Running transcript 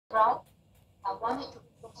background, I want it to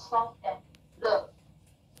look soft and blurred.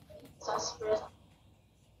 Okay? So I spray.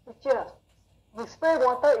 Teacher, you spray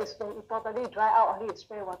water is when it totally dry out, only you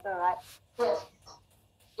spray water, right? Yes.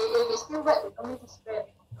 If it's still wet, we don't need to spray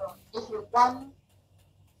any water. If you want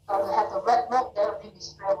to have the wet look, then we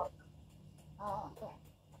spray water. Oh, okay.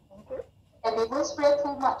 Thank you. And we won't spray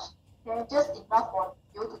too much. Okay? Just enough for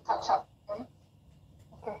you to touch up. Okay?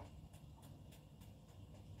 Okay.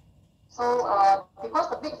 So because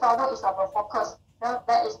the big flower is our focus,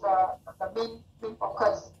 that is the main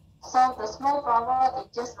focus. So the small flower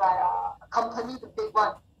is just like accompany the big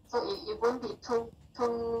one. So it won't be too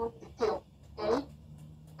detailed. Okay.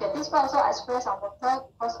 Okay, this one also I spray some water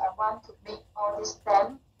because I want to make all this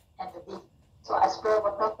stem and the leaf. So I spray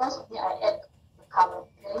water first, then I add the color.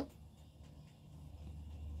 Okay.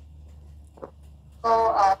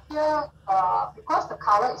 So here, because the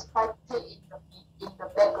color is quite thick in the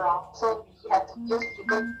background, so we have to use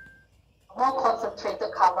even more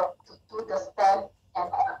concentrated color to do the stem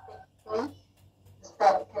and everything. Okay, the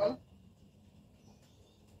stem. Okay.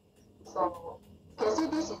 So you can see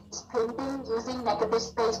this is painting using negative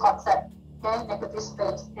space concept. Okay, negative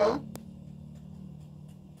space. Okay,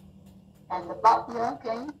 and the bud here.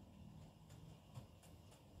 Okay.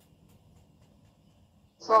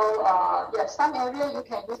 So yeah, some area you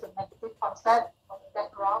can use the negative concept of the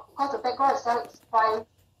background because the background itself is quite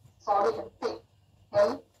solid and thick.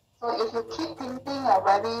 Okay, so if you keep painting a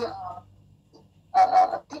very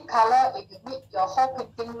a thick color, if you make your whole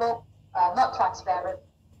painting look not transparent,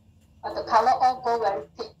 and the color all go very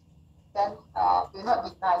thick, then will not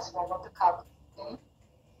be nice for watercolor. Okay.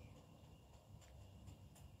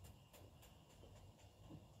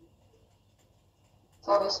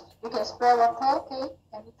 So you can spray water, okay,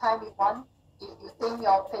 anytime you want. If you think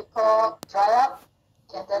your paper dry up,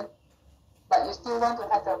 and then, but you still want to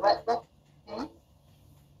have the red look, okay.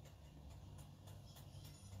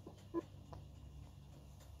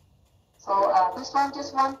 So this one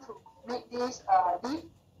just want to make this leaf,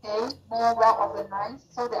 okay, more well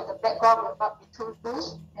organized, so that the background will not be too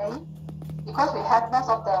loose, okay. Because we have most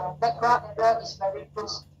of the background area is very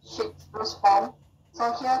loose shape, loose form.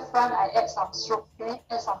 So here front I add some stroke, okay?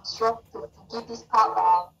 Add some stroke to give this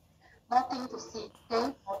part nothing to see,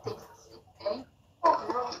 okay? Nothing to see, okay?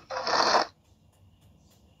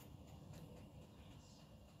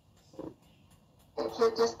 Okay,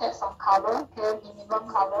 here just add some color, okay? Minimum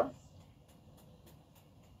color.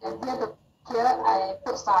 And here I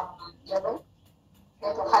put some yellow,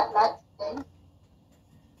 okay, to highlight, okay?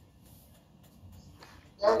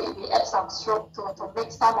 Then we add some stroke to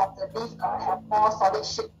make some of the leaf have more solid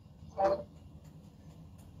shape, okay?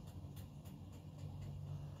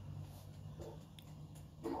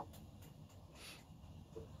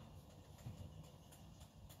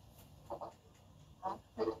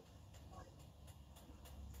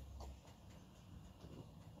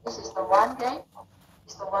 This is the one, okay?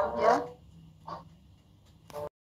 This is the one here.